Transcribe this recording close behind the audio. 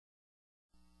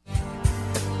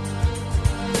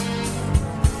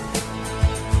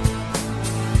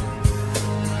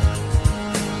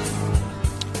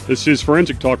This is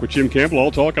Forensic Talk with Jim Campbell,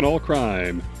 all talk and all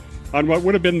crime. On what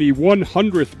would have been the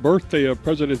 100th birthday of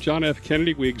President John F.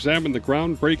 Kennedy, we examined the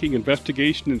groundbreaking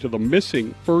investigation into the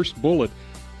missing first bullet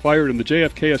fired in the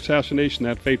JFK assassination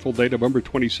that fateful day, November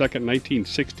 22nd,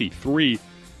 1963.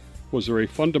 Was there a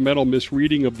fundamental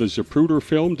misreading of the Zapruder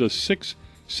film? Does 6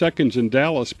 seconds in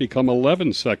Dallas become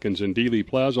 11 seconds in Dealey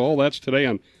Plaza? All that's today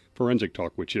on Forensic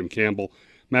Talk with Jim Campbell.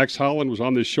 Max Holland was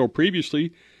on this show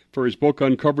previously for his book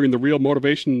Uncovering the Real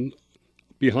Motivation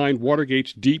Behind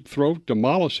Watergate's Deep Throat,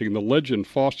 Demolishing the Legend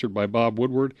Fostered by Bob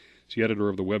Woodward. He's the editor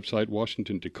of the website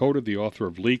Washington Dakota, the author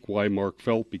of Leak, Why Mark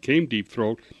Felt Became Deep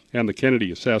Throat, and the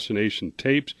Kennedy Assassination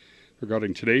Tapes.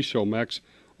 Regarding today's show, Max's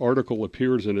article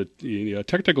appears in a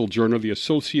technical journal, the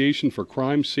Association for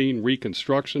Crime Scene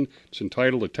Reconstruction. It's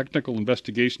entitled A Technical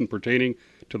Investigation Pertaining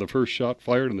to the First Shot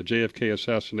Fired in the JFK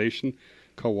Assassination.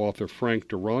 Co-author Frank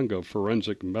Duranga of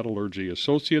Forensic Metallurgy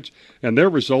Associates, and their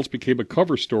results became a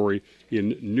cover story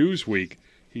in Newsweek.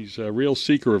 He's a real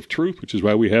seeker of truth, which is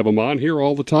why we have him on here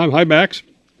all the time. Hi, Max.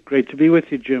 Great to be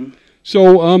with you, Jim.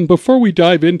 So before we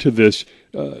dive into this,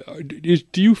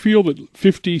 do you feel that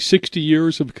 50, 60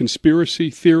 years of conspiracy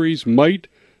theories might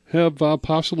have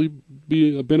possibly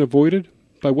been avoided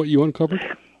by what you uncovered?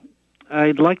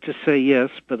 I'd like to say yes,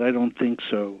 but I don't think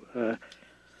so.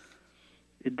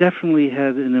 It definitely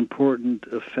had an important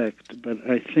effect, but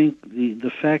I think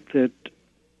the fact that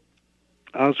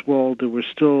Oswald, there were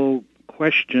still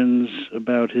questions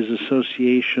about his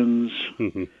associations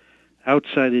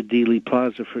outside of Dealey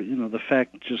Plaza for, the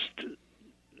fact just,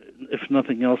 if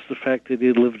nothing else, the fact that he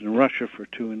had lived in Russia for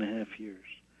 2.5 years.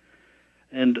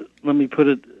 And let me put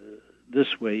it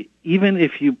this way, even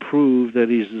if you prove that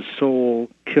he's the sole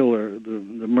killer,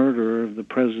 the murderer of the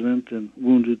president and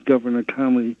wounded Governor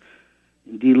Connally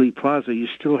in Dealey Plaza, you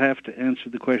still have to answer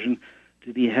the question,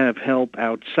 did he have help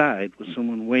outside? Was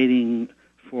someone waiting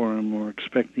for him or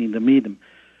expecting to meet him?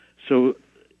 So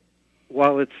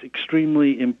while it's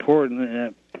extremely important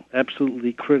and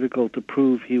absolutely critical to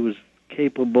prove he was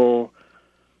capable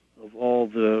of all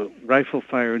the rifle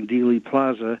fire in Dealey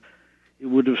Plaza, it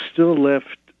would have still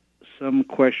left some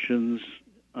questions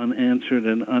unanswered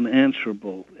and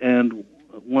unanswerable, and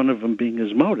one of them being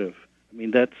his motive. I mean,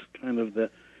 that's kind of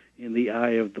in the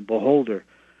eye of the beholder.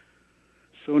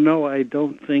 So no, I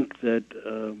don't think that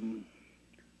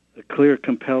a clear,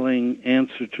 compelling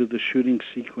answer to the shooting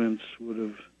sequence would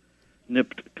have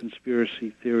nipped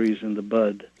conspiracy theories in the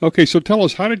bud. Okay, so tell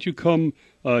us, how did you come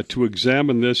to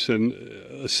examine this, and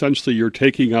essentially you're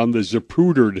taking on the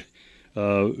Zapruder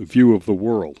view of the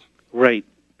world? Right.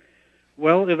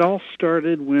 Well, it all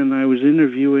started when I was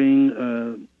interviewing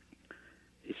a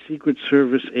Secret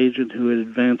Service agent who had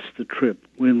advanced the trip,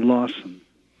 Wynn Lawson.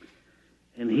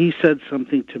 And he said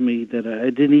something to me that I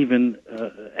didn't even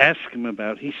ask him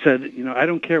about. He said, I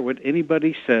don't care what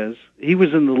anybody says. He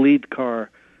was in the lead car,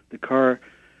 the car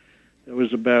that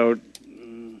was about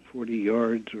 40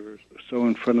 yards or so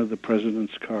in front of the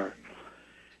president's car.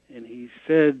 And he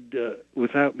said,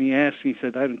 without me asking, he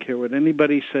said, I don't care what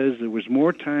anybody says. There was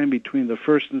more time between the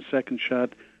first and second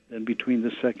shot than between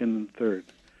the second and third.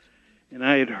 And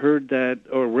I had heard that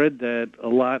or read that a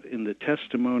lot in the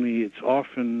testimony. It's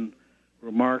often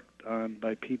remarked on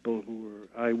by people who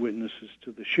were eyewitnesses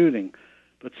to the shooting.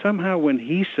 But somehow when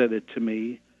he said it to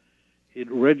me, it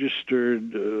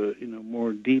registered,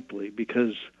 more deeply,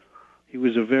 because he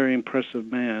was a very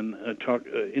impressive man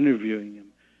interviewing him.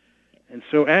 And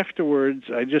so afterwards,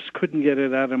 I just couldn't get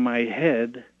it out of my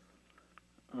head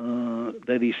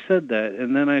that he said that.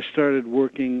 And then I started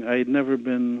working. I had never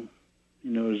been a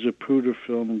Zapruder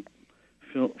film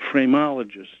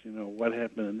frameologist, what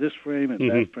happened in this frame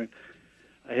and that frame.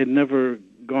 I had never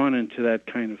gone into that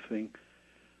kind of thing.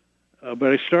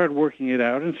 But I started working it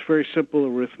out, and it's very simple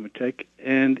arithmetic.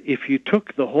 And if you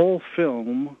took the whole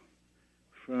film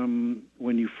from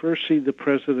when you first see the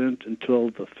president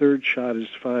until the third shot is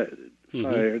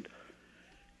fired,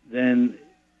 then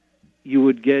you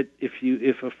would get,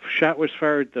 if a shot was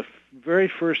fired the very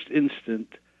first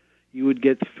instant, you would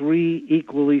get 3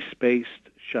 equally spaced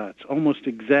shots, almost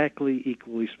exactly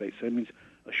equally spaced. That means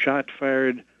a shot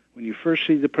fired when you first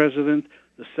see the president,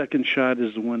 the second shot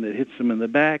is the one that hits him in the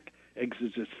back,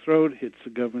 exits his throat, hits the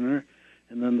governor,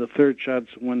 and then the third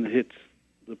shot's the one that hits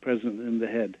the president in the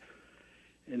head.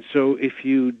 And so if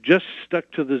you just stuck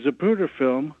to the Zapruder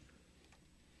film,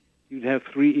 you'd have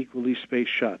 3 equally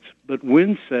spaced shots. But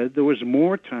Wynn said there was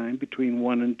more time between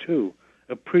 1 and 2.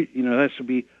 That should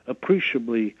be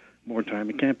appreciably more time.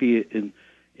 It can't be an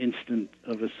instant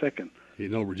of a second.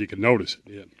 In other words, you can notice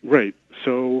it. Yeah. Right.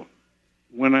 So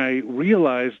when I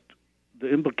realized the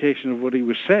implication of what he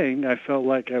was saying, I felt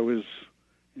like I was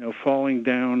falling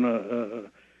down,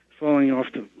 falling off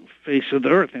the face of the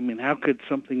earth. I mean, how could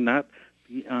something not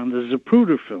be on the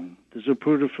Zapruder film? The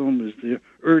Zapruder film is the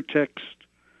urtext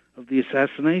of the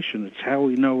assassination. It's how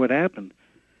we know what happened.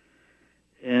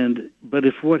 But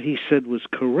if what he said was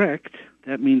correct,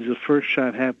 that means the first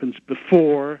shot happens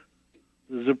before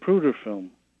the Zapruder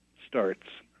film starts.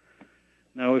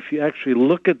 Now, if you actually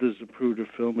look at the Zapruder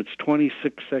film, it's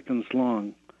 26 seconds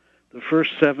long. The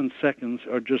first 7 seconds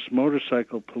are just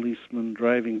motorcycle policemen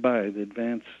driving by, the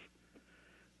advance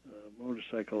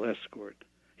motorcycle escort.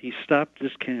 He stopped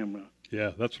his camera.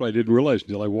 Yeah, that's what I didn't realize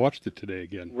until I watched it today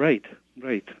again. Right.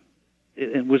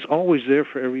 It was always there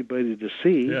for everybody to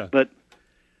see, but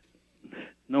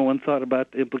no one thought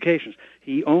about the implications.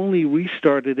 He only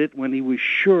restarted it when he was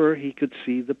sure he could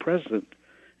see the president.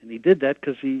 And he did that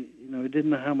because he didn't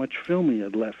know how much film he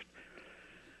had left.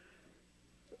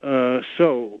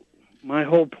 So my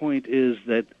whole point is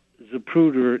that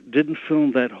Zapruder didn't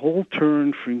film that whole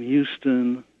turn from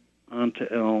Houston onto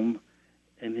Elm,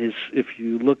 and if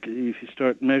you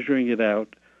start measuring it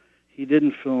out, he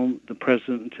didn't film the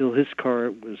president until his car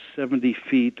was 70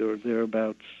 feet or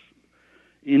thereabouts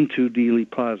into Dealey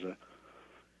Plaza.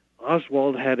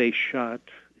 Oswald had a shot,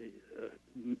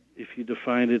 if you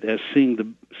define it as seeing the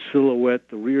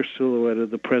rear silhouette of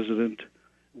the president,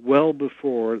 well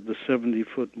before the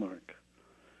 70-foot mark.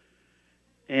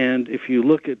 And if you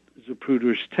look at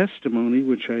Zapruder's testimony,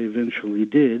 which I eventually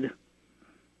did,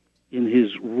 in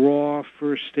his raw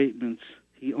first statements,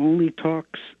 he only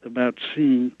talks about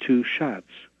seeing 2 shots.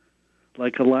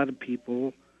 Like a lot of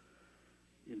people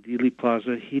in Dealey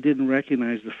Plaza, he didn't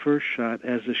recognize the first shot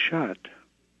as a shot.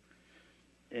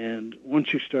 And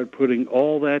once you start putting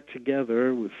all that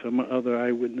together with some other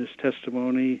eyewitness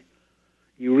testimony,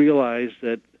 you realize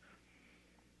that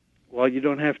while you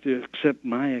don't have to accept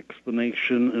my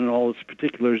explanation in all its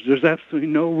particulars, there's absolutely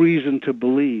no reason to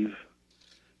believe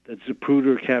that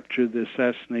Zapruder captured the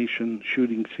assassination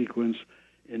shooting sequence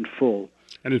in full.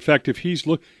 And in fact, if he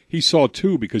saw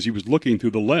 2 because he was looking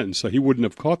through the lens, so he wouldn't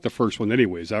have caught the first one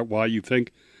anyway. Is that why you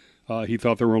think he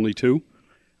thought there were only 2?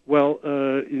 Well,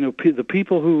 the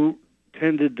people who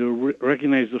tended to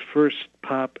recognize the first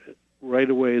pop right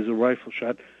away as a rifle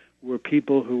shot were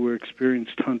people who were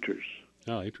experienced hunters.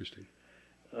 Oh, interesting.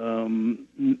 And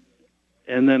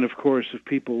then, of course, if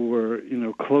people were,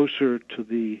 closer to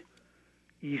the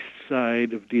east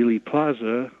side of Dealey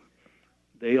Plaza,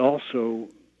 they also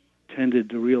tended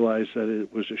to realize that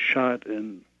it was a shot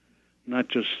and not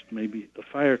just maybe a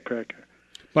firecracker.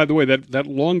 By the way, that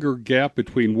longer gap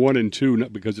between 1 and 2,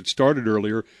 not because it started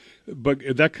earlier, but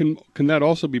that can that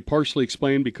also be partially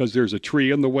explained because there's a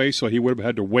tree in the way, so he would have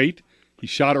had to wait? He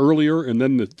shot earlier, and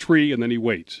then the tree, and then he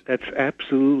waits. That's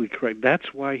absolutely correct.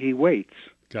 That's why he waits.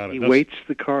 Got it. He waits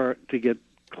the car to get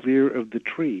clear of the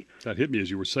tree. That hit me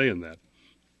as you were saying that.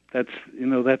 That's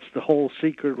the whole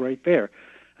secret right there.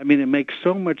 I mean, it makes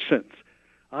so much sense.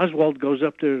 Oswald goes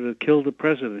up there to kill the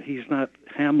president. He's not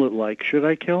Hamlet-like. Should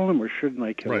I kill him or shouldn't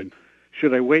I kill him?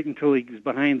 Should I wait until he's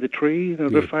behind the tree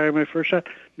to fire my first shot?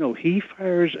 No, he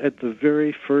fires at the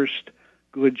very first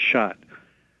good shot.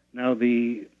 Now,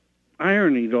 the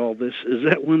irony to all this is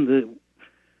that when the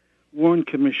Warren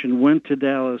Commission went to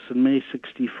Dallas in May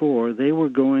 '64, they were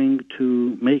going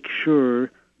to make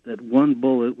sure that one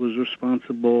bullet was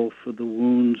responsible for the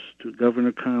wounds to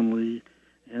Governor Connally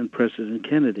and President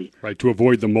Kennedy. Right, to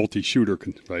avoid the multi-shooter,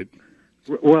 right?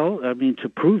 Well, I mean, to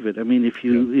prove it. I mean, if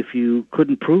you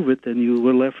couldn't prove it, then you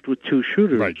were left with 2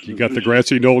 shooters. Right, you got the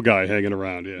grassy knoll guy hanging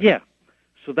around, Yeah,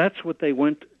 so that's what they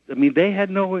went. I mean, they had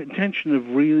no intention of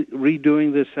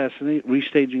restaging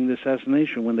the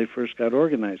assassination when they first got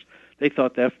organized. They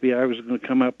thought the FBI was going to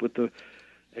come up with the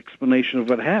explanation of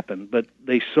what happened, but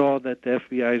they saw that the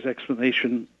FBI's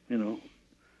explanation,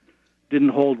 didn't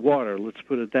hold water, let's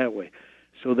put it that way.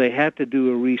 So they had to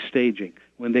do a restaging.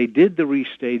 When they did the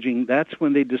restaging, that's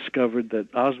when they discovered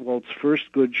that Oswald's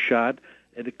first good shot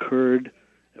had occurred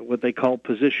at what they call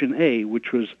position A,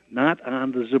 which was not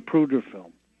on the Zapruder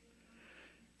film.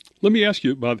 Let me ask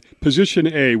you about position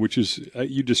A, which is,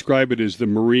 you describe it as the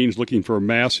Marines looking for a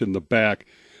mass in the back.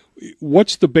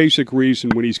 What's the basic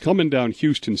reason when he's coming down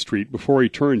Houston Street, before he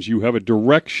turns, you have a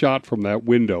direct shot from that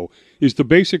window? Is the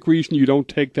basic reason you don't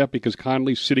take that because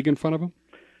Connally's sitting in front of him?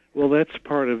 Well, that's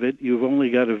part of it. You've only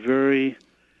got a very,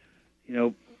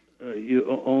 you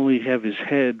only have his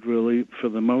head, really, for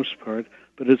the most part.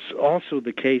 But it's also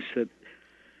the case that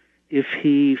if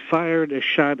he fired a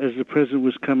shot as the president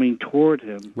was coming toward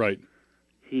him, right,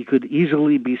 he could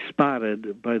easily be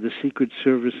spotted by the Secret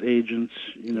Service agents.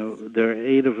 There are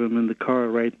 8 of them in the car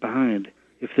right behind.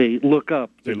 If they look up,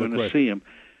 they're going to see him.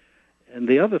 And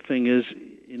the other thing is,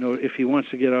 if he wants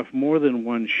to get off more than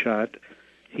one shot,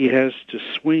 he has to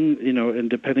swing, and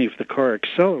depending if the car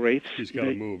accelerates... He's got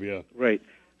to move, yeah. Right.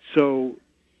 So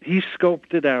he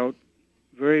scoped it out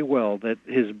very well, that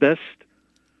his best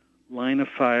line of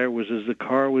fire was as the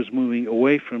car was moving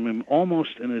away from him,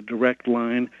 almost in a direct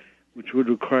line, which would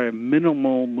require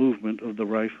minimal movement of the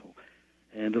rifle.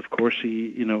 And, of course,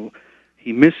 he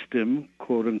missed him,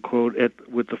 quote-unquote,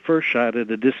 with the first shot at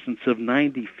a distance of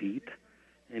 90 feet,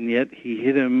 and yet he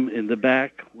hit him in the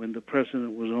back when the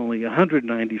president was only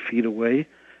 190 feet away,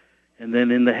 and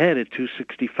then in the head at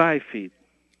 265 feet.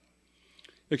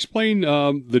 Explain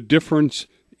the difference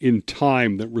in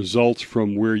time that results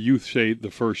from where you say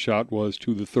the first shot was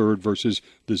to the third versus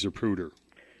the Zapruder.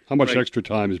 How much extra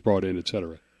time is brought in, et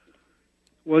cetera?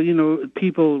 Well,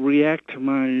 people react to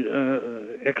my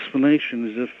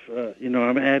explanation as if,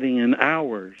 I'm adding in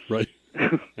hours. Right.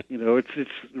 It's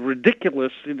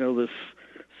ridiculous, this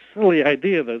silly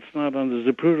idea that it's not on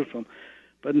the Zapruder film.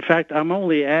 But in fact, I'm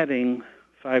only adding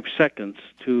 5 seconds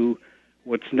to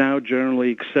what's now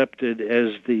generally accepted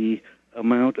as the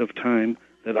amount of time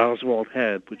that Oswald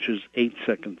had, which is 8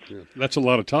 seconds. Yeah. That's a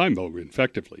lot of time, though,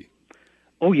 effectively.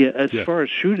 Oh yeah, as far as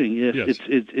shooting, yes.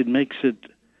 It makes it.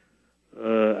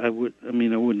 I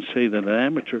wouldn't say that an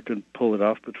amateur could pull it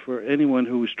off, but for anyone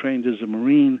who was trained as a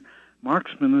Marine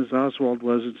marksman, as Oswald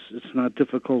was, it's not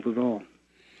difficult at all.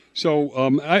 So,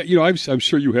 I'm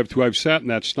sure you have too. I've sat in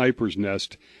that sniper's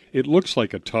nest. It looks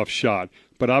like a tough shot,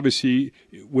 but obviously,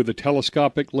 with a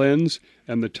telescopic lens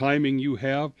and the timing you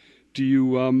have, do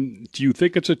you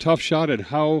think it's a tough shot? And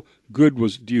how good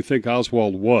do you think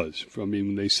Oswald was? I mean,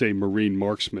 when they say Marine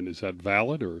marksman, is that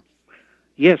valid or?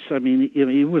 Yes,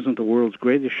 he wasn't the world's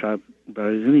greatest shot by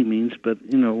any means, but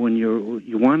when you're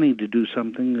wanting to do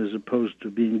something as opposed to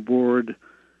being bored,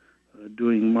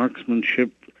 doing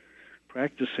marksmanship,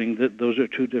 practicing, those are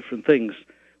two different things.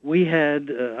 We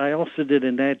had, I also did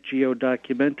a Nat Geo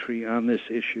documentary on this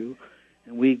issue,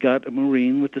 and we got a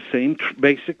Marine with the same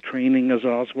basic training as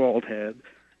Oswald had,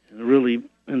 and really,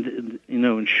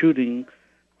 in shooting,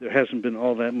 there hasn't been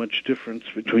all that much difference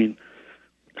between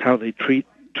how they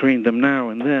train them now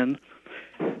and then.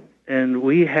 And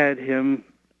we had him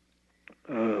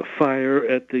fire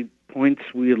at the points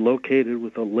we had located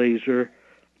with a laser,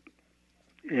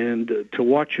 and to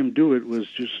watch him do it was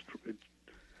just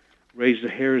raise the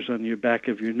hairs on your back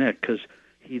of your neck, because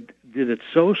he did it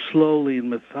so slowly and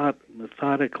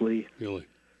methodically, really,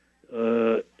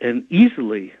 and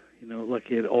easily, like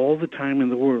he had all the time in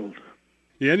the world.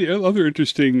 Yeah, any other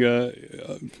interesting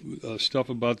stuff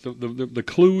about the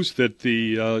clues that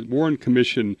the Warren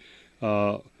Commission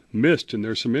missed, and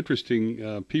there's some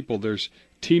interesting people. There's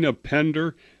Tina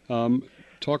Pender.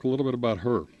 Talk a little bit about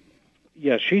her.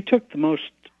 Yeah, she took the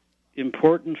most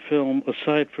important film,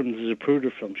 aside from the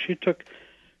Zapruder film. She took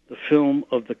the film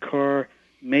of the car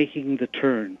making the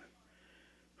turn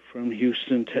from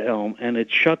Houston to Elm, and it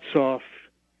shuts off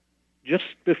just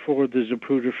before the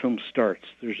Zapruder film starts.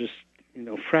 There's just,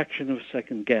 fraction of a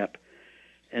second gap.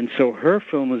 And so her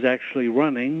film is actually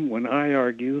running when I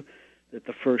argue that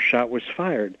the first shot was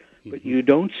fired. Mm-hmm. But you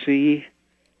don't see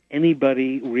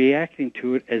anybody reacting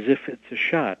to it as if it's a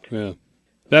shot. Yeah.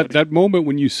 That moment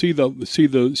when you see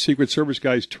the Secret Service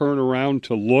guys turn around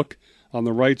to look on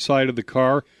the right side of the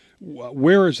car,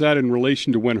 where is that in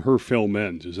relation to when her film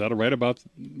ends? Is that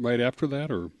right after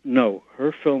that, or no?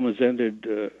 Her film has ended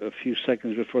a few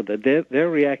seconds before that. They're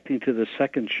reacting to the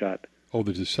second shot. Oh,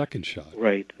 there's a second shot.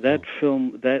 Right. That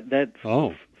film, that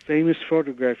famous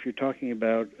photograph you're talking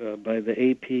about by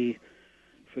the AP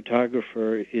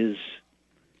photographer is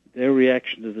their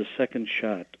reaction to the second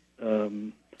shot.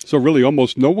 So really,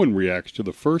 almost no one reacts to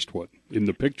the first one, in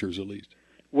the pictures at least.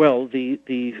 Well,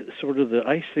 the sort of the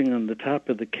icing on the top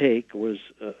of the cake was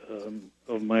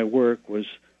of my work was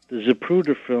the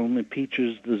Zapruder film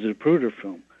impeaches the Zapruder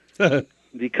film,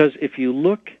 because if you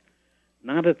look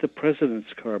not at the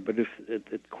president's car, but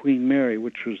at Queen Mary,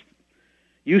 which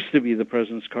used to be the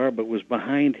president's car, but was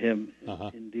behind him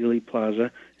in Dealey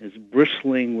Plaza, is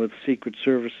bristling with Secret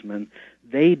Servicemen,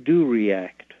 they do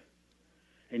react,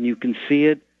 and you can see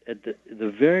it. At the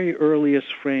very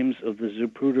earliest frames of the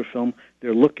Zapruder film,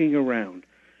 they're looking around.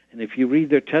 And if you read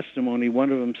their testimony,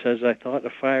 one of them says, I thought a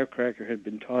firecracker had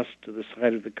been tossed to the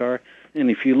side of the car.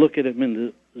 And if you look at him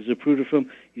in the Zapruder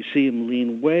film, you see him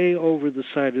lean way over the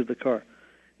side of the car.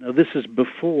 Now, this is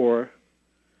before,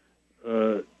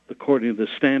 according to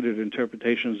the standard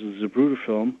interpretations of the Zapruder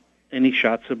film, any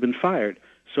shots have been fired.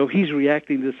 So he's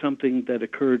reacting to something that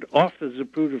occurred off the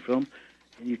Zapruder film,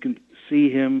 and you can see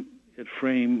him at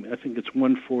frame, I think it's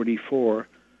 144,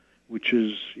 which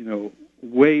is,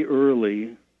 way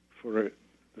early for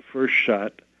the first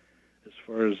shot, as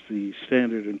far as the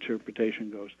standard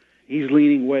interpretation goes. He's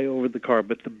leaning way over the car,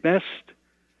 but the best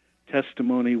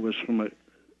testimony was from an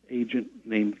agent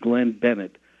named Glenn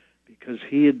Bennett, because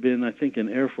he had been, I think, in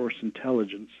Air Force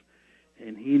intelligence,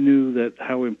 and he knew that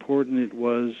how important it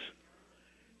was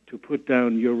to put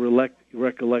down your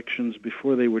recollections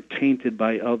before they were tainted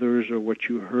by others or what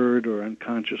you heard or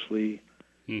unconsciously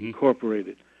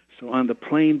incorporated. So on the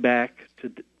plane back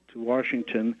to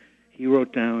Washington, he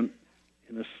wrote down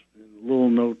in a little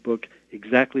notebook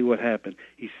exactly what happened.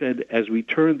 He said, as we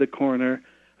turned the corner,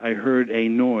 I heard a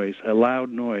noise, a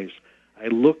loud noise. I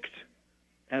looked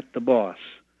at the boss.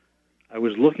 I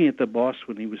was looking at the boss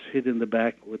when he was hit in the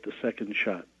back with the second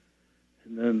shot.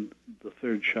 And then the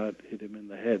third shot hit him in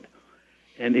the head.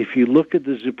 And if you look at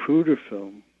the Zapruder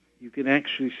film, you can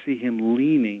actually see him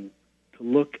leaning to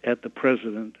look at the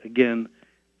president again,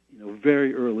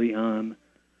 very early on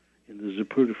in the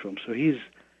Zapruder film. So he's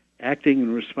acting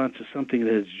in response to something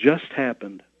that has just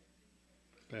happened.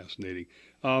 Fascinating.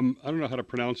 I don't know how to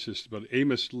pronounce this, but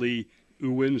Amos Lee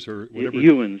Ewens or whatever.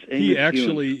 Ewens. He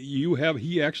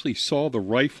actually saw the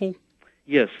rifle?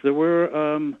 Yes, there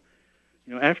were,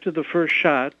 after the first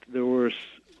shot, there were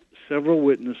several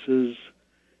witnesses,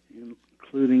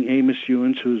 including Amos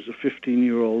Ewens, who's a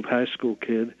 15-year-old high school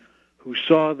kid, who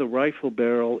saw the rifle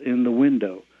barrel in the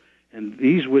window. And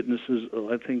these witnesses,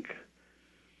 I think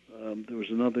there was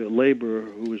another laborer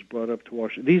who was brought up to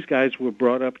Washington. These guys were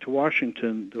brought up to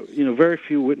Washington. Very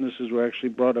few witnesses were actually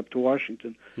brought up to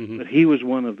Washington, but he was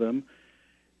one of them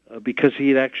because he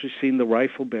had actually seen the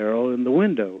rifle barrel in the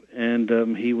window.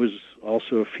 And he was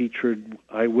also a featured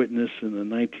eyewitness in the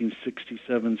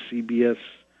 1967 CBS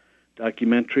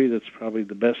documentary that's probably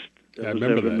the best that was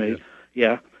ever made.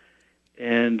 Yeah.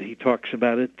 And he talks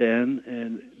about it then.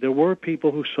 And there were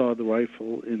people who saw the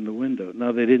rifle in the window.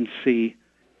 Now, they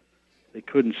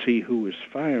couldn't see who was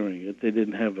firing it. They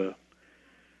didn't have a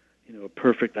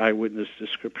perfect eyewitness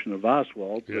description of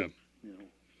Oswald. Yeah.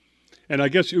 And I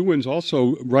guess Ewens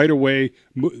also right away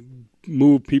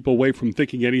moved people away from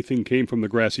thinking anything came from the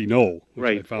grassy knoll.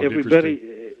 Right. I found interesting.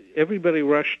 Everybody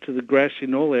rushed to the grassy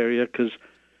knoll area because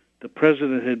the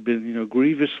president had been,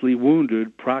 grievously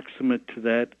wounded proximate to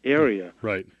that area.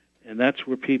 Right. And that's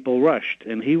where people rushed.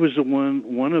 And he was the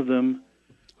one of them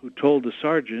who told the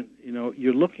sergeant,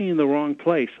 you're looking in the wrong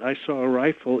place. I saw a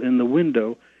rifle in the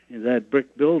window in that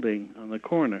brick building on the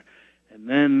corner. And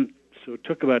then, so it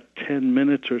took about 10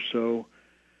 minutes or so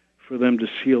for them to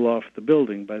seal off the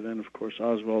building. By then, of course,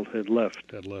 Oswald had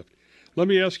left. Let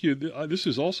me ask you, this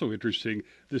is also interesting.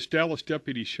 This Dallas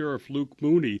Deputy Sheriff Luke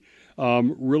Mooney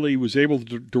really was able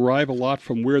to derive a lot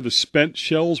from where the spent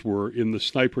shells were in the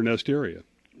sniper nest area.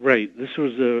 Right. This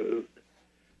was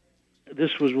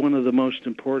one of the most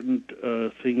important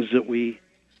things that we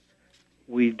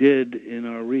did in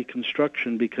our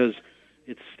reconstruction, because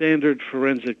it's standard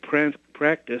forensic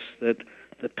practice that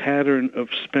the pattern of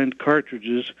spent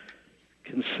cartridges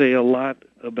can say a lot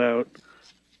about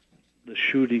the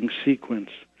shooting sequence.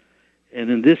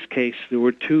 And in this case, there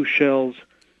were two shells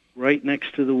right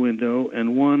next to the window,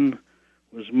 and one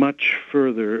was much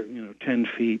further, 10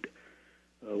 feet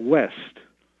west.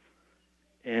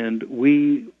 And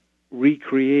we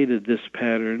recreated this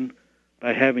pattern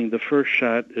by having the first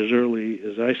shot as early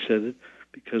as I said it,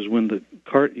 because when the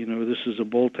this is a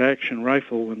bolt-action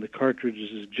rifle, when the cartridge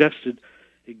is ejected,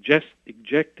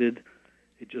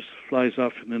 it just flies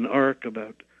off in an arc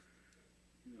about,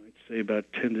 I'd say about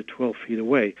 10 to 12 feet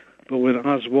away. But when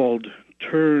Oswald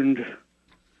turned,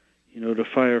 to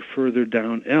fire further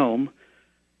down Elm,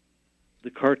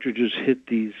 the cartridges hit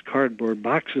these cardboard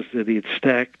boxes that he had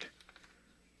stacked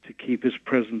to keep his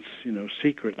presence,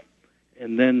 secret.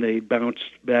 And then they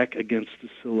bounced back against the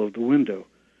sill of the window.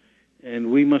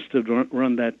 And we must have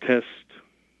run that test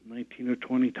 19 or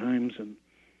 20 times, and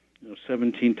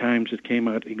 17 times it came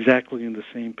out exactly in the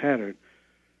same pattern.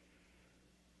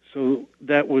 So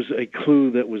that was a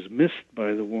clue that was missed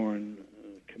by the Warren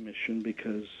Commission,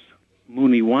 because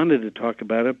Mooney wanted to talk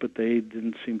about it, but they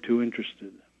didn't seem too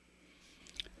interested.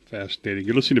 Fascinating.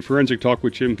 You're listening to Forensic Talk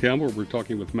with Jim Campbell. We're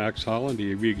talking with Max Holland.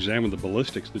 He re-examined the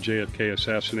ballistics, the JFK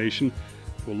assassination.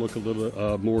 We'll look a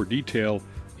little more detail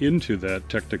into that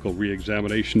technical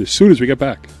re-examination as soon as we get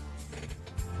back.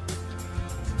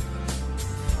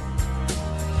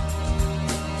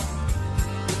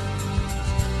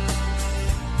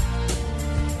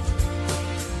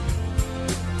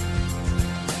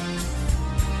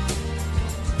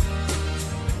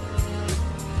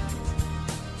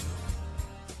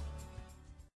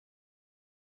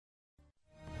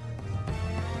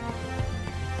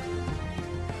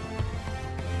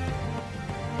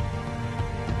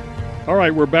 All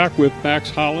right, we're back with Max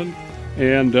Holland,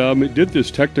 and it did this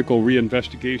technical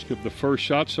reinvestigation of the first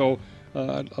shot. So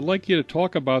I'd like you to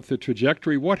talk about the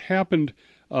trajectory. What happened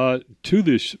to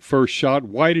this first shot?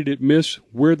 Why did it miss?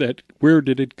 Where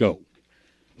did it go?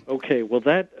 Okay, well,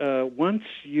 that once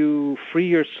you free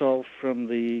yourself from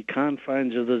the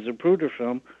confines of the Zapruder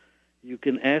film, you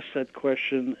can ask that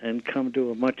question and come to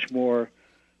a much more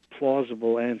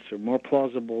plausible answer, more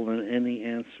plausible than any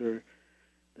answer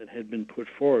that had been put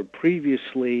forward.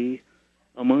 Previously,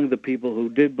 among the people who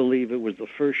did believe it was the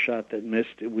first shot that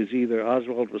missed, it was either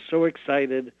Oswald was so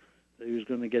excited that he was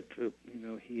going to get to,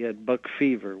 he had buck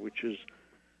fever, which is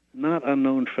not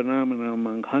unknown phenomenon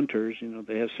among hunters.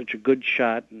 They have such a good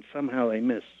shot, and somehow they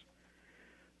miss.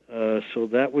 So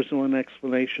that was one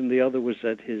explanation. The other was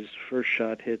that his first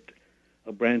shot hit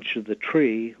a branch of the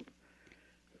tree.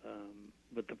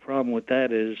 But the problem with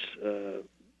that is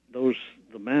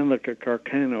the Mannlicher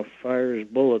Carcano fires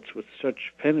bullets with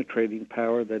such penetrating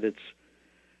power that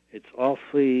it's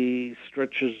awfully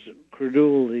stretches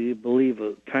credulity to believe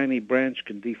a tiny branch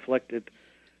can deflect it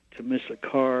to miss a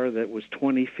car that was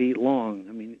 20 feet long.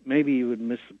 I mean, maybe you would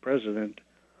miss the president,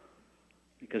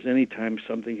 because anytime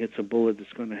something hits a bullet,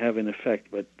 it's going to have an effect.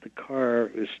 But the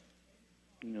car is,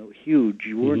 huge.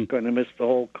 You weren't going to miss the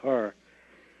whole car.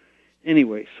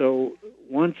 Anyway, so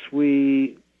once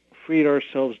we freed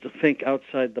ourselves to think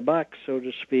outside the box, so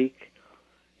to speak,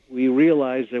 we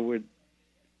realized there were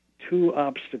two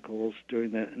obstacles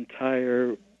during that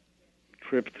entire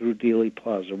trip through Dealey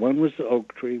Plaza. One was the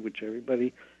oak tree, which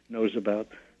everybody knows about.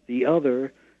 The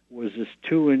other was this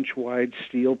 2-inch wide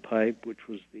steel pipe, which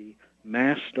was the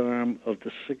mast arm of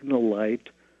the signal light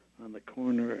on the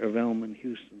corner of Elm and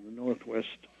Houston, the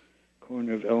northwest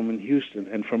corner of Elm and Houston.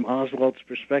 And from Oswald's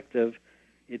perspective,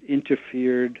 it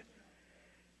interfered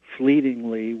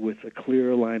fleetingly with a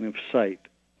clear line of sight.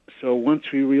 So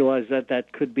once we realized that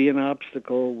that could be an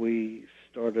obstacle, we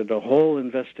started a whole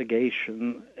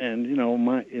investigation. And,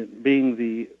 being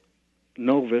the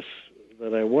novice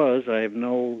that I was, I have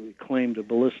no claim to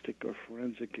ballistic or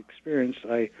forensic experience.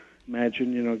 I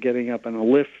imagine, getting up on a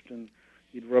lift and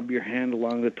you'd rub your hand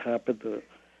along the top of the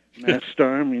mast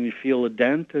arm and you feel a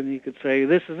dent and you could say,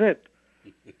 this is it.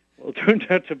 Well, it turned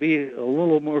out to be a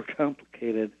little more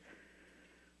complicated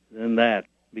than that,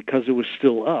 because it was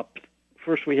still up.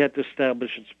 First, we had to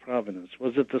establish its provenance.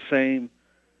 Was it the same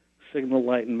signal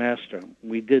light and mast arm?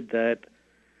 We did that,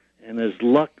 and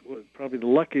probably the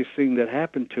luckiest thing that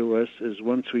happened to us is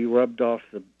once we rubbed off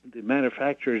the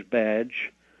manufacturer's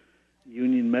badge,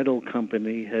 Union Metal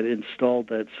Company had installed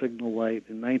that signal light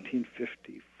in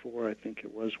 1954, I think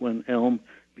it was, when Elm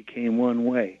became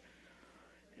one-way.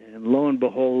 And lo and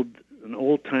behold, an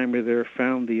old-timer there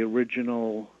found the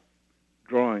original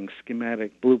drawings,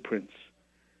 schematic blueprints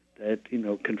that,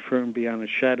 confirmed beyond a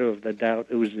shadow of the doubt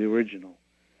it was the original.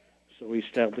 So we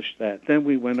established that. Then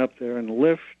we went up there in the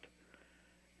lift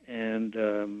and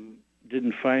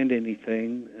didn't find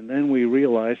anything. And then we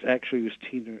realized, actually it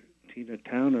was Tina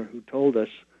Towner who told us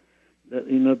that,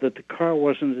 that the car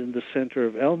wasn't in the center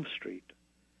of Elm Street.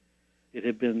 It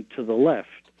had been to the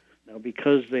left. Now,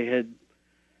 because it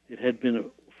had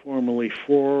been formerly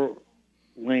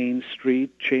 4-lane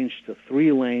street, changed to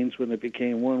 3 lanes when it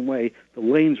became one-way, the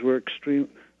lanes were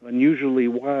unusually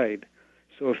wide.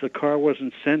 So if the car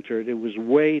wasn't centered, it was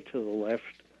way to the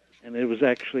left, and it was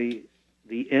actually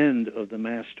the end of the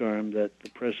mast arm that the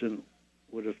president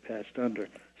would have passed under.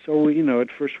 So,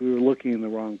 at first we were looking in the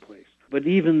wrong place. But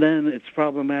even then, it's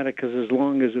problematic, because as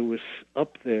long as it was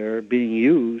up there being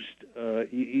used,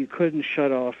 you couldn't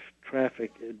shut off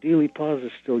traffic. Dealey Plaza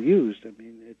is still used. I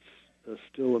mean, it's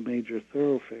still a major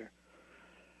thoroughfare.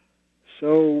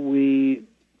 So we,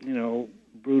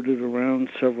 brooded around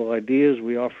several ideas.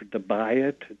 We offered to buy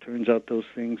it. It turns out those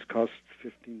things cost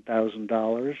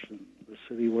 $15,000, and the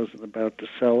city wasn't about to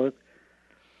sell it.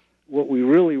 What we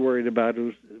really worried about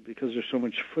was, because there's so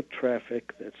much foot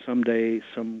traffic, that someday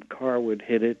some car would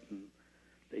hit it and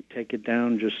they'd take it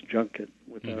down, just junk it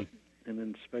without an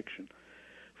inspection.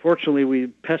 Fortunately, we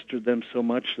pestered them so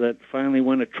much that finally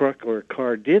when a truck or a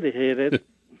car did hit it,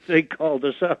 they called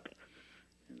us up.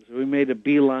 So we made a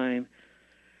beeline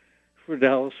for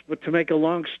Dallas. But to make a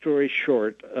long story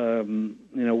short,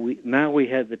 we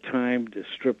had the time to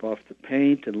strip off the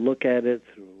paint and look at it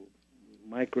through a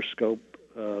microscope.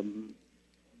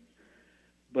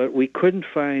 But we couldn't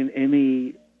find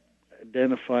any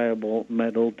identifiable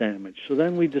metal damage. So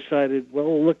then we decided,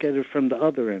 we'll look at it from the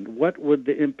other end. What would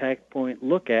the impact point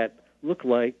look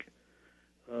like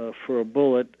for a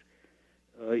bullet,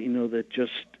 that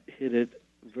just hit it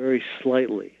very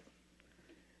slightly?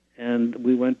 And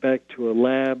we went back to a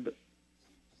lab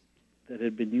that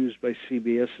had been used by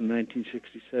CBS in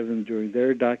 1967 during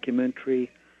their documentary.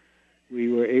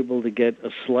 We were able to get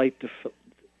a slight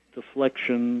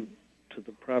deflection to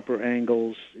the proper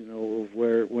angles, of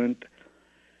where it went.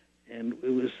 And it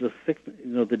was the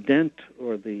the dent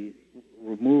or the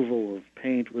removal of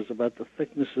paint was about the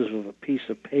thicknesses of a piece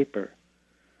of paper,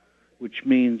 which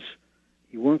means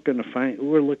you weren't going to find,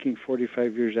 we're looking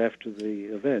 45 years after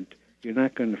the event, you're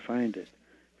not going to find it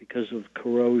because of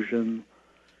corrosion,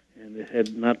 and it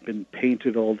had not been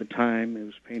painted all the time. It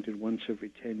was painted once every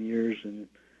 10 years, and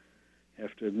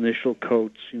after initial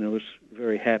coats, it was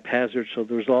very haphazard, so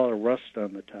there was a lot of rust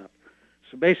on the top.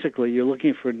 So basically, you're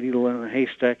looking for a needle in a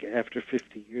haystack after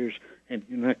 50 years, and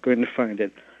you're not going to find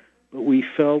it. But we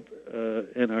felt,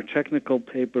 in our technical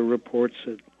paper reports,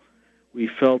 that we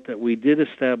felt that we did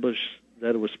establish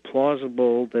that it was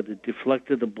plausible that it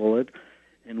deflected a bullet,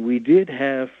 and we did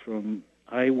have from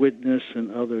eyewitness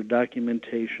and other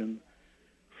documentation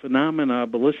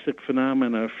ballistic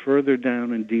phenomena further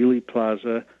down in Dealey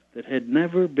Plaza that had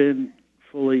never been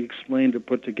fully explained or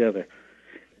put together.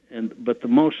 But the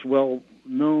most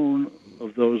well-known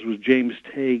of those was James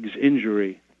Taig's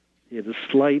injury. He had a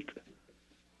slight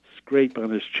scrape on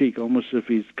his cheek, almost as if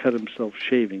he's cut himself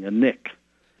shaving, a nick.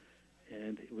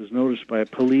 And it was noticed by a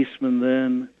policeman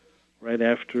then, right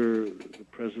after the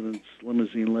president's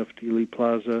limousine left Dealey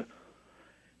Plaza.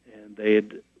 And they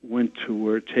had went to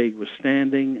where Taig was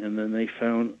standing, and then they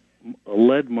found a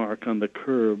lead mark on the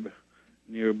curb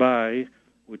nearby,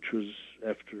 which was,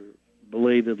 after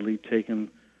belatedly taken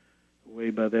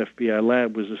away by the FBI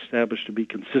lab, was established to be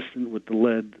consistent with the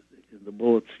lead in the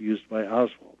bullets used by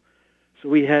Oswald. So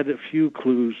we had a few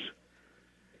clues,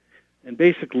 and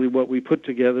basically what we put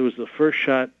together was the first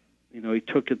shot, he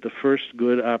took it the first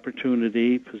good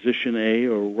opportunity, position A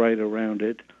or right around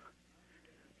it,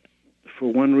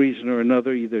 for one reason or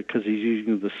another, either because he's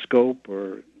using the scope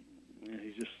or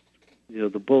he just,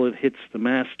 the bullet hits the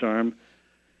mast arm,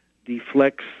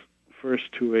 deflects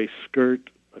first to a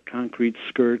concrete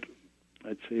skirt,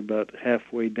 I'd say about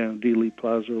halfway down Dealey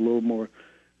Plaza, a little more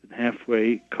than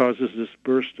halfway, causes this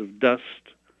burst of dust,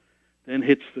 then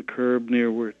hits the curb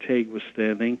near where Taig was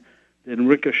standing, then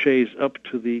ricochets up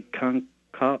to the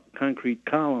concrete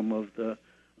column of the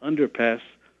underpass,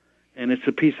 and it's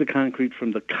a piece of concrete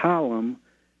from the column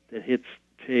that hits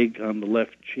Taig on the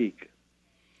left cheek.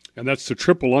 And that's the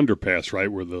triple underpass,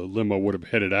 right, where the limo would have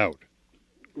headed out?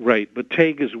 Right, but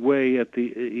Taig is way at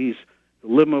the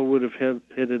limo would have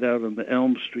headed out on the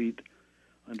Elm Street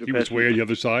underpass. He was way on the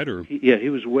other side, or? He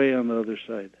was way on the other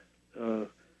side.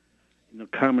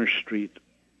 Commerce Street,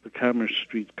 the Commerce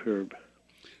Street curb.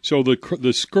 So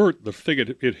the skirt, the thing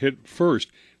it hit first,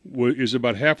 is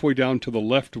about halfway down to the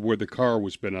left of where the car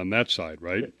was been on that side,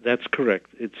 right? That's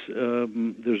correct. It's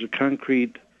there's a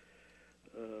concrete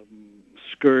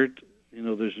skirt.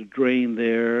 There's a drain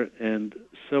there, and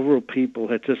several people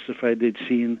had testified they'd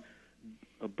seen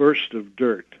a burst of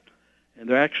dirt. And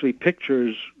there are actually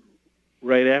pictures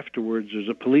right afterwards. There's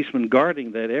a policeman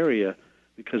guarding that area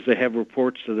because they have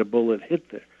reports that a bullet hit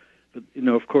there. But,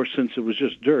 of course, since it was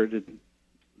just dirt,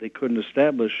 they couldn't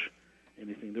establish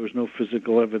anything. There was no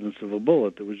physical evidence of a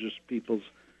bullet. There was just people's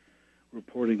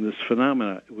reporting this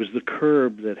phenomena. It was the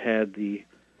curb that had the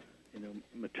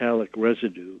metallic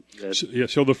residue.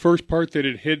 So the first part that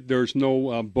it hit, there's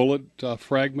no bullet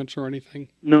fragments or anything?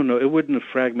 No, it wouldn't have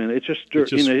fragmented. It's just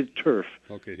dirt. It hit turf.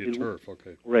 Okay, it hit turf.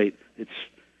 Okay. Right.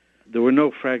 There were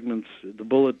no fragments. The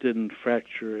bullet didn't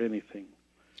fracture anything.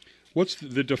 What's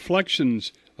the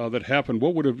deflections that happened?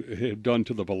 What would it have done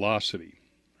to the velocity?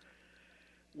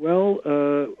 Well,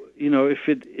 if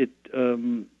it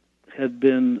had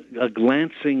been a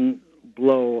glancing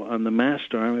blow on the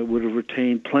mast arm, it would have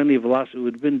retained plenty of velocity. It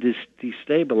would have been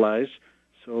destabilized,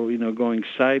 so, going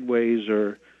sideways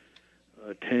or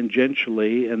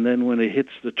tangentially, and then when it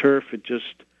hits the turf, the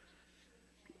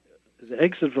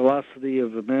exit velocity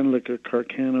of a Mannlicher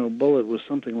Carcano bullet was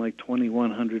something like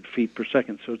 2,100 feet per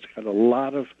second, so it's got a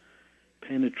lot of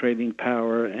penetrating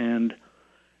power, and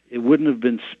it wouldn't have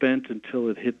been spent until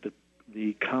it hit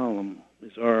the column,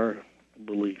 is our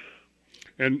belief.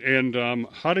 And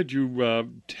how did you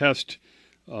test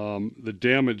the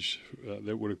damage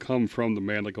that would have come from the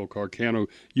Mannlicher Carcano?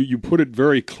 You put it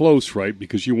very close, right,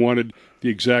 because you wanted the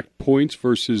exact points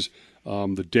versus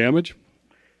the damage?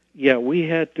 Yeah, we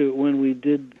had to, when we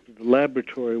did the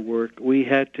laboratory work, we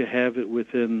had to have it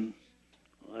within,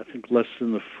 I think, less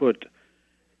than a foot,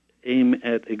 aim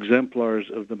at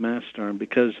exemplars of the mast arm,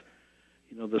 because,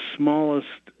 the smallest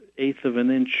eighth of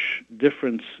an inch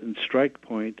difference in strike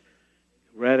point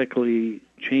radically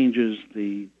changes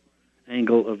the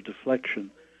angle of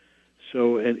deflection.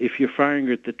 So, and if you're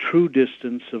firing at the true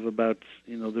distance of about,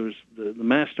 there was the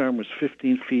mast arm was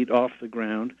 15 feet off the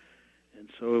ground, and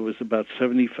so it was about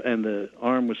 70, and the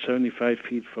arm was 75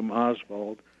 feet from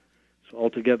Oswald. So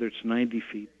altogether, it's 90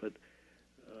 feet, but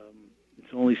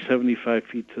it's only 75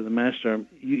 feet to the mast arm.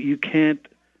 You can't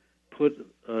put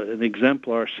an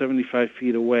exemplar 75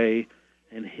 feet away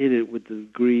and hit it with the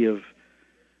degree of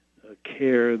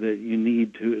care that you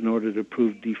need to in order to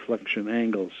prove deflection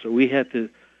angles. So we had to,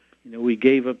 we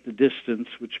gave up the distance,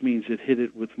 which means it hit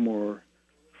it with more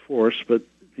force, but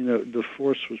the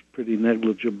force was pretty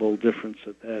negligible difference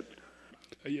at that.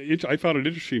 I found it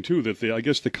interesting too that I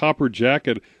guess the copper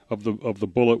jacket of the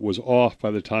bullet was off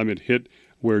by the time it hit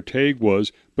where Tague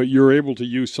was, but you're able to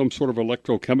use some sort of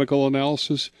electrochemical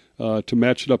analysis to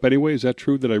match it up anyway. Is that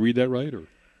true? Did I read that right?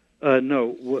 Or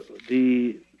no.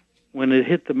 When it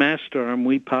hit the mast arm,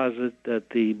 we posit that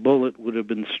the bullet would have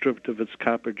been stripped of its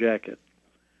copper jacket.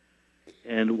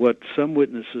 And what some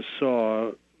witnesses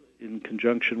saw in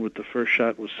conjunction with the first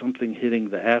shot was something hitting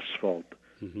the asphalt,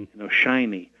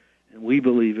 shiny. And we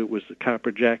believe it was the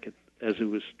copper jacket as it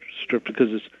was stripped,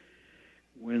 because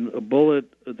when a bullet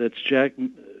that's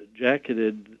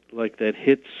jacketed like that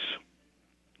hits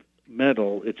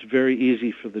metal, it's very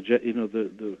easy for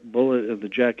the bullet and the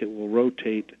jacket will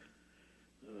rotate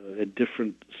at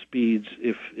different speeds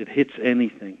if it hits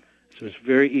anything. So it's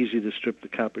very easy to strip the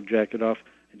copper jacket off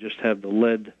and just have the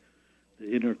lead,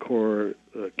 the inner core,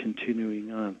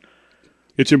 continuing on.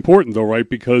 It's important, though, right?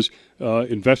 Because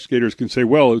investigators can say,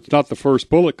 well, it's not the first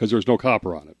bullet because there's no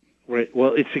copper on it. Right.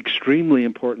 Well, it's extremely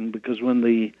important because when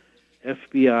the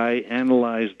FBI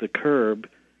analyzed the curb,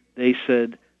 they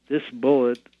said this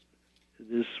bullet,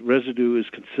 this residue is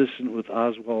consistent with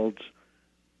Oswald's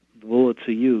bullets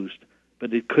he used.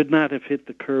 But it could not have hit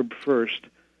the curb first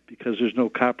because there's no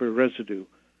copper residue.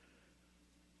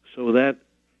 So that,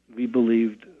 we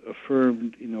believed,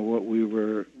 affirmed, what we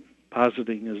were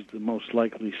positing as the most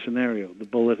likely scenario. The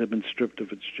bullet had been stripped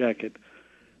of its jacket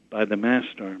by the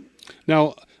mast arm.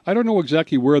 Now, I don't know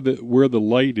exactly where the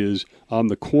light is on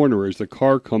the corner as the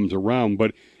car comes around,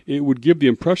 but it would give the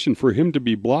impression for him to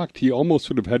be blocked. He almost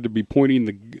would have had to be pointing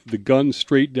the gun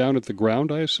straight down at the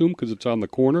ground, I assume, because it's on the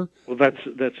corner. Well, that's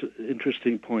an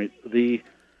interesting point.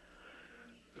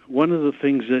 One of the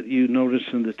things that you notice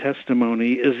in the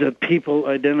testimony is that people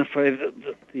identify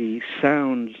the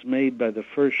sounds made by the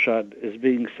first shot as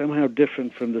being somehow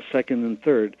different from the second and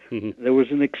third. Mm-hmm. There was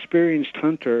an experienced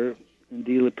hunter in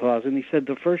Dealey Plaza, and he said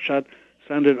the first shot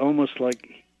sounded almost like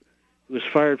it was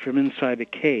fired from inside a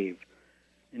cave.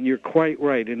 And you're quite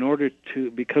right.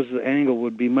 Because the angle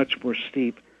would be much more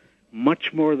steep,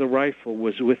 much more of the rifle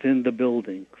was within the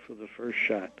building for the first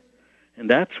shot. And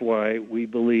that's why we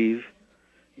believe,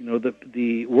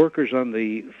 the workers on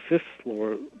the fifth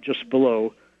floor, just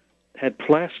below, had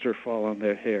plaster fall on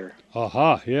their hair.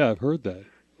 Aha, yeah, I've heard that.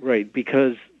 Right,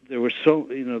 because there was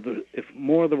if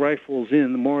more of the rifle's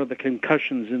in, the more of the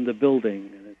concussions in the building.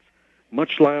 And it's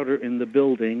much louder in the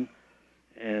building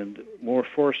and more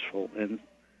forceful. And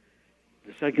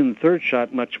the second and third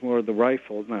shot, much more of the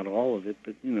rifle, not all of it,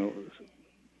 but,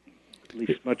 at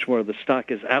least much more of the stock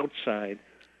is outside.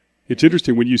 It's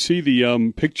interesting when you see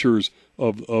the pictures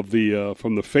of the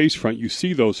from the face front. You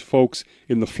see those folks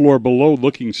in the floor below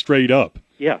looking straight up.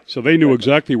 Yeah. So they knew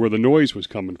exactly where the noise was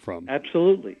coming from.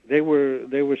 Absolutely, they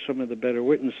were some of the better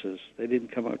witnesses. They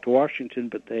didn't come out to Washington,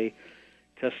 but they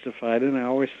testified, and I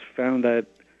always found that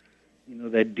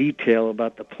that detail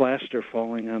about the plaster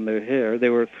falling on their hair. They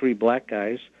were three black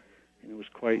guys, and it was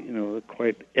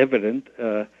quite evident.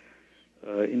 It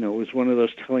was one of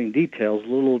those telling details.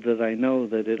 Little did I know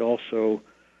that it also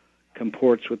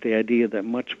comports with the idea that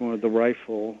much more of the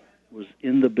rifle was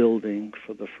in the building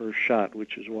for the first shot,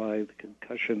 which is why the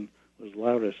concussion was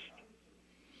loudest.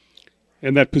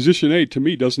 And that position A, to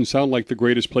me, doesn't sound like the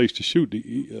greatest place to shoot,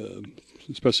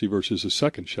 especially versus the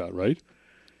second shot, right?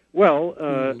 Well,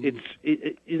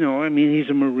 he's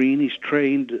a Marine. He's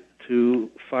trained to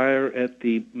fire at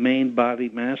the main body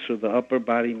mass, or the upper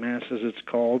body mass, as it's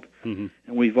called. Mm-hmm.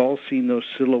 And we've all seen those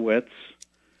silhouettes.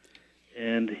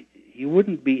 And he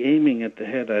wouldn't be aiming at the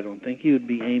head, I don't think. He would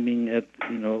be aiming at,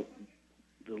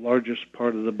 the largest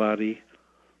part of the body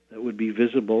that would be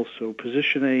visible. So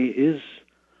position A is,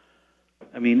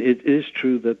 it is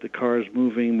true that the car is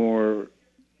moving more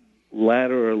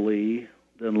laterally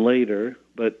than later,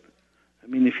 but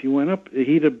if he went up,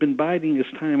 he'd have been biding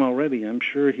his time already. I'm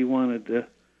sure he wanted to.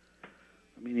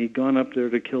 He'd gone up there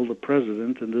to kill the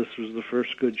president, and this was the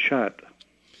first good shot.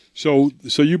 So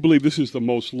you believe this is the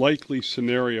most likely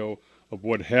scenario of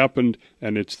what happened,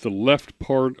 and it's the left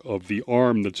part of the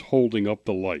arm that's holding up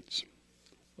the lights.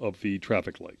 of the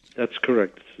traffic light. That's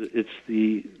correct. It's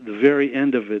the very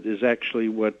end of it is actually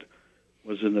what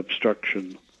was an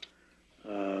obstruction,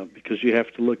 because you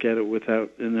have to look at it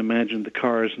without, and imagine the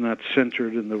car is not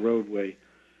centered in the roadway.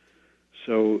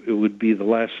 So it would be the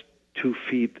last 2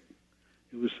 feet.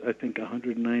 It was, I think,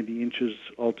 190 inches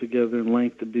altogether in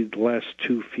length. It'd be the last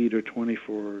 2 feet or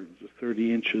 24 or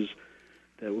 30 inches.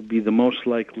 That would be the most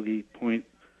likely point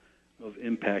of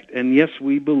impact. And yes,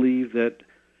 we believe that,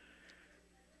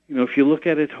 if you look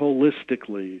at it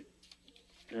holistically,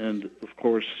 and of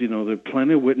course, there are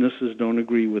plenty of witnesses don't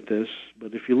agree with this,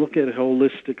 but if you look at it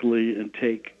holistically and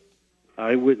take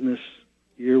eyewitness,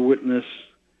 ear witness,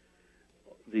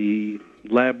 the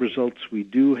lab results we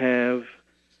do have,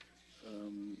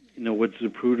 what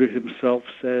Zapruder himself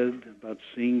said about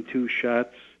seeing 2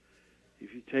 shots,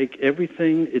 if you take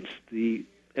everything, it's the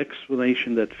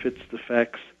explanation that fits the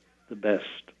facts the best.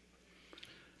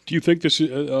 Do you think this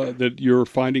that your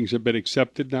findings have been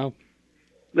accepted now?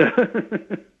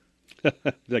 I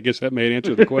guess that may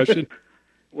answer the question.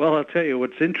 Well, I'll tell you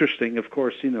what's interesting. Of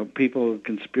course, people,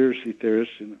 conspiracy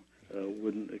theorists,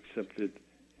 wouldn't accept it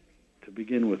to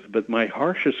begin with. But my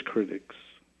harshest critics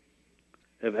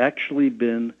have actually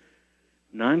been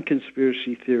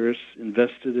non-conspiracy theorists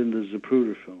invested in the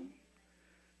Zapruder film.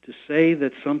 To say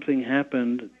that something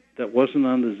happened that wasn't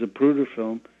on the Zapruder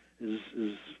film is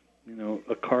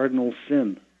a cardinal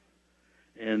sin.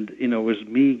 And, it was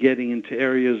me getting into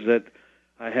areas that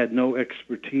I had no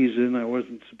expertise in, I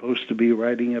wasn't supposed to be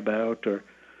writing about, or,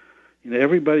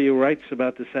 everybody who writes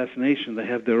about the assassination, they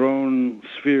have their own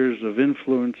spheres of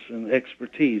influence and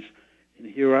expertise.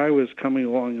 And here I was coming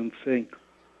along and saying,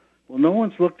 well, no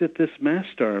one's looked at this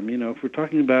mast arm. If we're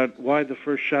talking about why the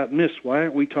first shot missed, why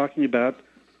aren't we talking about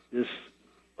this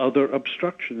other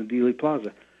obstruction in Dealey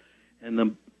Plaza?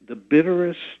 And the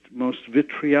bitterest, most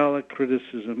vitriolic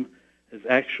criticism has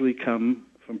actually come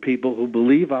from people who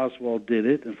believe Oswald did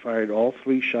it and fired all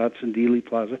 3 shots in Dealey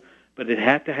Plaza, but it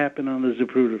had to happen on the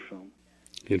Zapruder film.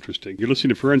 Interesting. You're listening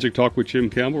to Forensic Talk with Jim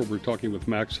Campbell. We're talking with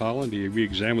Max Holland. He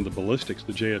re-examined the ballistics,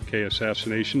 the JFK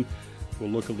assassination. We'll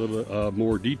look a little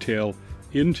more detail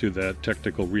into that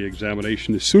technical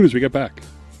re-examination as soon as we get back.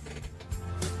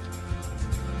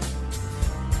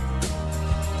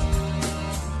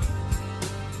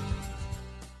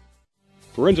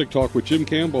 Forensic Talk with Jim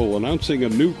Campbell, announcing a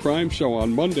new crime show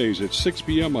on Mondays at 6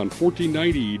 p.m. on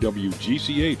 1490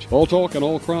 WGCH. All talk and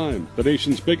all crime. The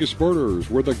nation's biggest murderers.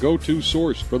 We're the go-to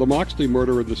source for the Moxley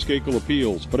murder and the Skakel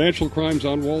appeals. Financial crimes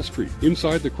on Wall Street.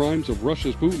 Inside the crimes of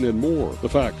Russia's Putin and more. The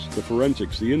facts, the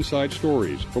forensics, the inside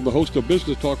stories. From the host of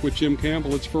Business Talk with Jim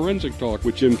Campbell, it's Forensic Talk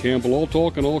with Jim Campbell. All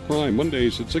talk and all crime.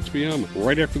 Mondays at 6 p.m.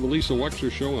 right after the Lisa Wexler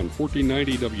Show on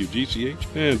 1490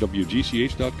 WGCH and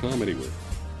WGCH.com anywhere.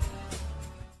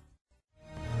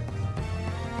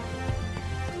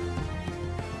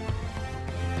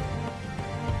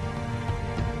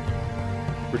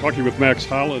 We're talking with Max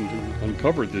Holland, who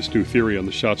uncovered this new theory on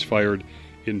the shots fired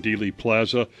in Dealey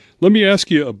Plaza. Let me ask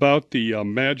you about the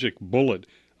magic bullet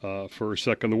for a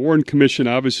second. The Warren Commission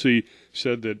obviously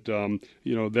said that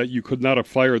that you could not have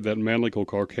fired that Mannlicher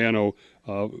Carcano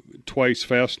twice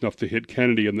fast enough to hit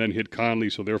Kennedy and then hit Connally,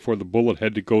 so therefore the bullet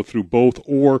had to go through both,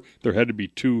 or there had to be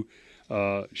 2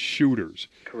 shooters.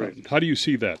 Correct. How do you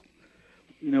see that?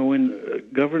 When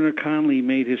Governor Connally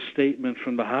made his statement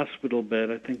from the hospital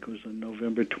bed, I think it was on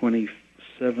November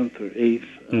 27th or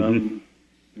 8th,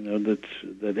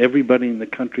 that everybody in the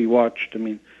country watched. I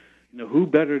mean, who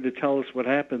better to tell us what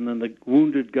happened than the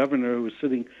wounded governor who was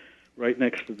sitting right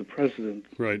next to the president?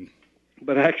 Right.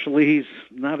 But actually, he's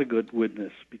not a good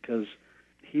witness because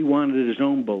he wanted his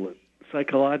own bullet.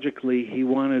 Psychologically, he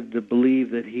wanted to believe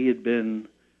that he had been,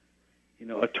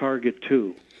 a target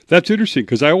too. That's interesting,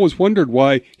 because I always wondered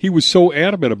why he was so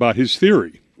adamant about his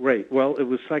theory. Right. Well, it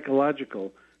was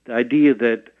psychological. The idea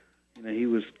that he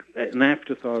was an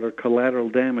afterthought or collateral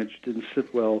damage didn't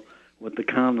sit well with the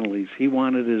Connollys. He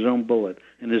wanted his own bullet,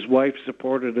 and his wife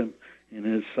supported him in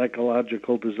his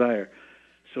psychological desire.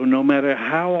 So no matter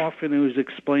how often it was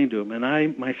explained to him, and I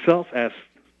myself asked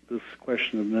this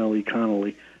question of Nellie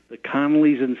Connally, the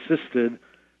Connollys insisted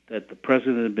that the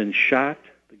president had been shot.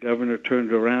 The governor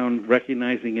turned around,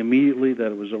 recognizing immediately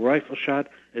that it was a rifle shot.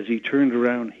 As he turned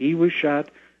around, he was shot,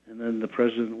 and then the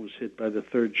president was hit by the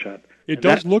 3rd shot. It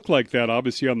does look like that,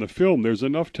 obviously, on the film. There's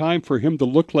enough time for him to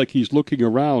look like he's looking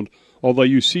around, although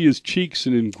you see his cheeks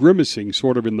and grimacing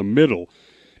sort of in the middle.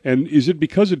 And is it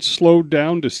because it's slowed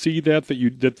down to see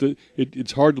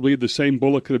it's hard to believe the same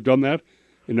bullet could have done that?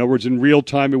 In other words, in real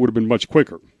time, it would have been much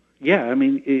quicker. Yeah, I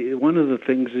mean, one of the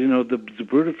things, the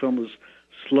Zapruder film was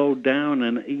slowed down,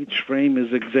 and each frame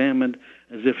is examined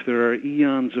as if there are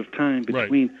eons of time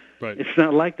between. Right. It's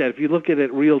not like that. If you look at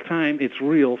it real time, it's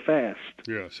real fast.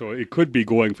 Yeah, so it could be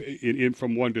going in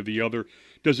from one to the other.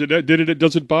 Does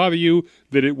it bother you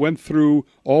that it went through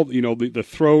all, the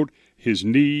throat, his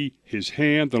knee, his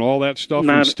hand, and all that stuff,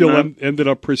 and still ended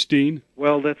up pristine?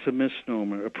 Well, that's a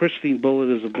misnomer. A pristine bullet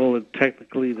is a bullet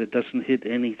technically that doesn't hit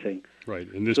anything. Right,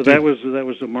 so that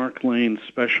was a Mark Lane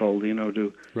special,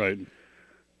 to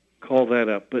call that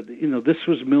up. But this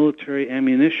was military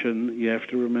ammunition. You have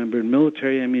to remember,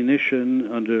 military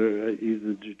ammunition under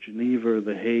either the Geneva or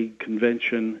the Hague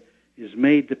Convention is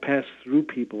made to pass through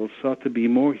people. It's thought to be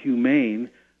more humane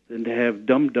than to have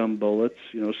dum-dum bullets,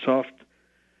 soft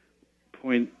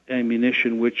point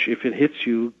ammunition, which, if it hits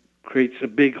you, creates a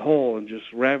big hole and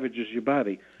just ravages your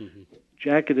body. Mm-hmm.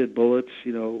 Jacketed bullets,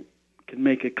 can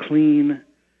make a clean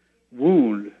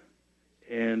wound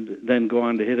and then go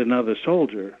on to hit another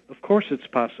soldier. Of course it's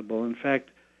possible. In fact,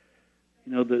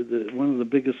 the one of the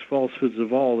biggest falsehoods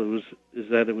of all is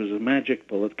that it was a magic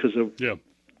bullet, because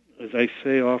as I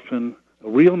say often, a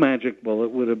real magic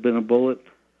bullet would have been a bullet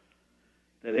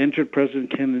that entered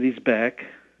President Kennedy's back,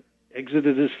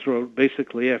 exited his throat,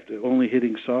 basically after only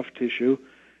hitting soft tissue,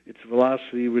 its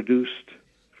velocity reduced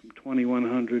from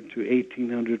 2,100 to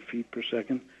 1,800 feet per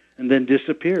second, and then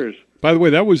disappears. By the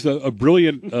way, that was a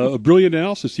brilliant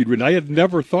analysis you'd written. I had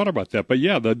never thought about that, but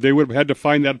they would have had to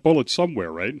find that bullet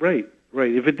somewhere, right? Right.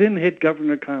 If it didn't hit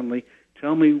Governor Connally,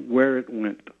 tell me where it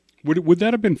went. Would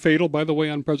that have been fatal, by the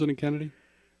way, on President Kennedy?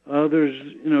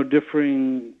 There's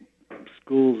differing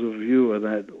schools of view of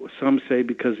that. Some say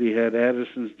because he had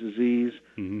Addison's disease,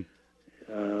 mm-hmm.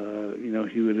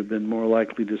 He would have been more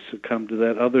likely to succumb to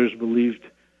that. Others believed,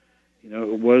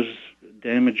 it was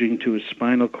damaging to his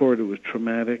spinal cord. It was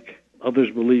traumatic.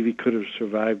 Others believe he could have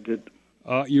survived it.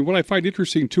 What I find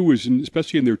interesting, too, is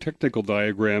especially in their technical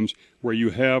diagrams, where you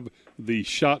have the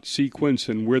shot sequence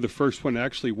and where the first one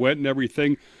actually went and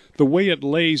everything, the way it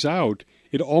lays out,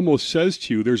 it almost says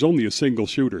to you there's only a single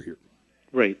shooter here.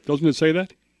 Right. Doesn't it say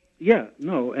that? Yeah,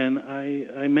 no, and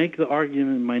I make the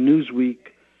argument in my Newsweek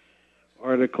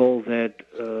article that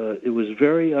it was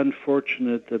very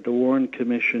unfortunate that the Warren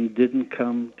Commission didn't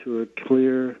come to a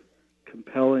clear,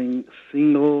 compelling,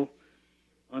 single,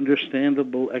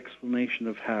 understandable explanation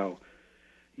of how.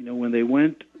 When they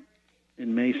went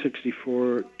in May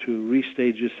 '64 to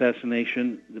restage the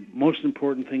assassination, the most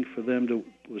important thing for them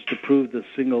was to prove the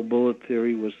single bullet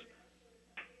theory was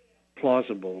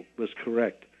plausible, was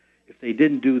correct. If they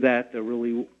didn't do that, there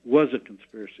really was a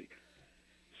conspiracy.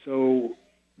 So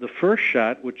the first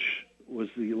shot, which was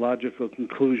the logical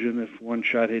conclusion, if one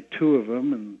shot hit two of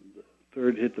them and the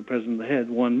third hit the president in the head,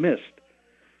 one missed.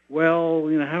 Well,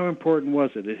 how important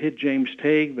was it? It hit James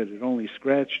Tague, but it only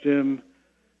scratched him.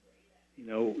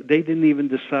 They didn't even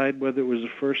decide whether it was the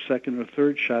first, second, or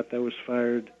third shot that was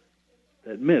fired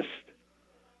that missed.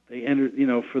 They entered,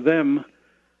 for them,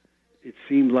 it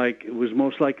seemed like it was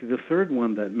most likely the third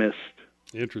one that missed.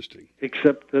 Interesting.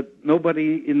 Except that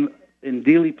nobody in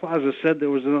Dealey Plaza said there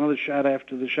was another shot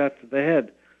after the shot to the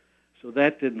head. So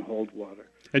that didn't hold water.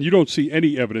 And you don't see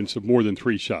any evidence of more than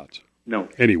 3 shots? No.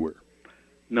 Anywhere?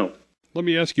 No. Let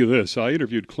me ask you this. I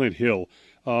interviewed Clint Hill.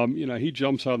 He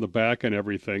jumps on the back and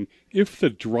everything. If the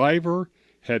driver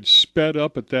had sped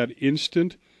up at that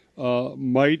instant,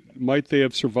 might they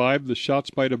have survived? The shots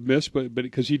might have missed, but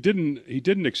because he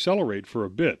didn't accelerate for a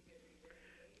bit.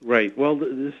 Right. Well,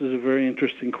 this is a very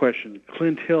interesting question.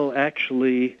 Clint Hill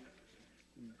actually,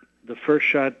 the first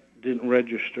shot didn't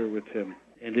register with him.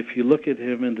 And if you look at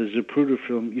him in the Zapruder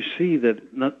film, you see that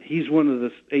he's one of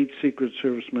the 8 Secret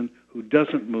Servicemen who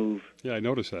doesn't move. Yeah, I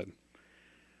noticed that.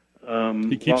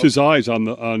 He keeps his eyes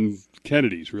on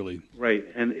Kennedy's, really. Right,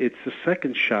 and it's the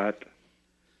second shot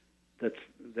that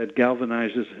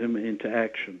galvanizes him into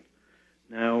action.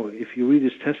 Now, if you read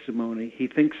his testimony, he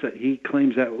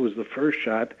claims that was the first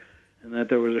shot, and that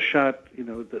there was a shot,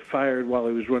 that fired while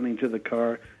he was running to the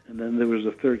car, and then there was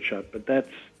a third shot. But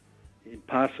that's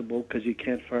impossible because you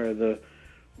can't fire the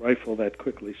rifle that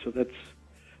quickly.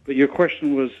 But your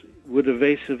question was, would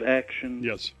evasive action?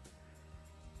 Yes.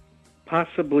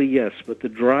 Possibly yes, but the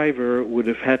driver would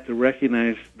have had to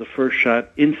recognize the first shot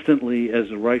instantly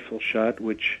as a rifle shot,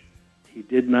 which he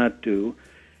did not do.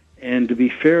 And to be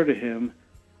fair to him,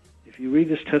 if you read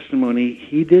his testimony,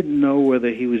 he didn't know whether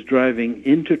he was driving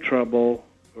into trouble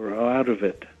or out of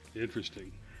it.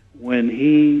 Interesting. When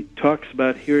he talks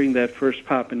about hearing that first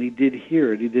pop, and he did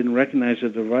hear it, he didn't recognize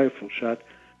it as a rifle shot,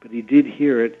 but he did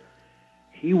hear it.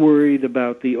 He worried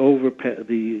about the overpass. That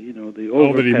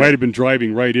he might have been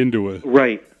driving right into it.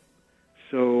 Right.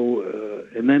 So,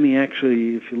 and then he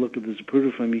actually, if you look at the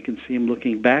Zapruder film, you can see him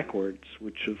looking backwards,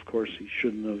 which of course he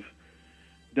shouldn't have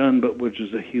done, but which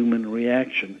is a human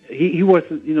reaction. He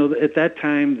wasn't, at that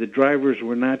time the drivers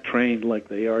were not trained like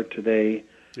they are today.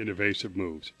 In evasive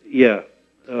moves. Yeah,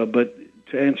 but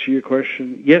to answer your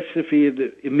question, yes, if he had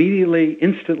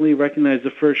instantly recognized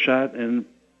the first shot and,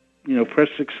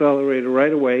 pressed the accelerator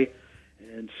right away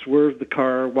and swerved the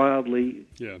car wildly,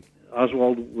 yeah,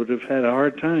 Oswald would have had a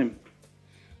hard time.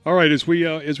 All right, as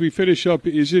we finish up,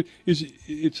 it's the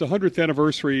 100th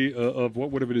anniversary of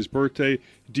what would have been his birthday.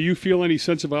 Do you feel any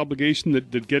sense of obligation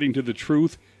that getting to the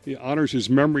truth honors his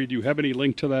memory? Do you have any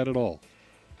link to that at all?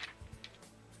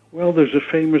 Well, there's a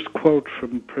famous quote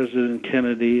from President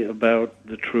Kennedy about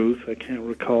the truth. I can't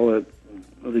recall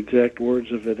the exact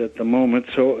words of it at the moment.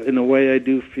 So in a way, I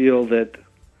do feel that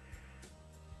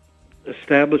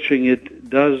establishing it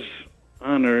does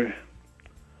honor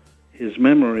his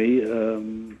memory, or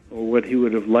what he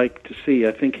would have liked to see.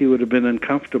 I think he would have been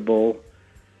uncomfortable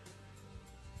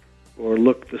or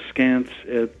looked askance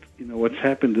at what's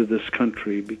happened to this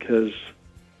country, because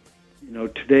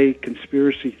today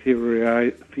conspiracy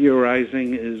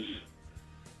theorizing is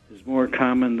more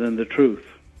common than the truth.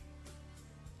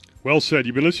 Well said.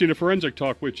 You've been listening to Forensic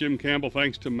Talk with Jim Campbell.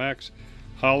 Thanks to Max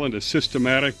Holland, a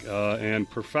systematic and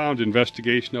profound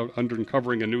investigation out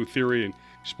uncovering a new theory and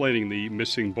explaining the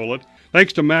missing bullet.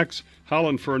 Thanks to Max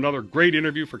Holland for another great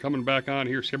interview, for coming back on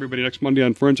here. See everybody next Monday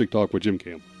on Forensic Talk with Jim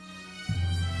Campbell.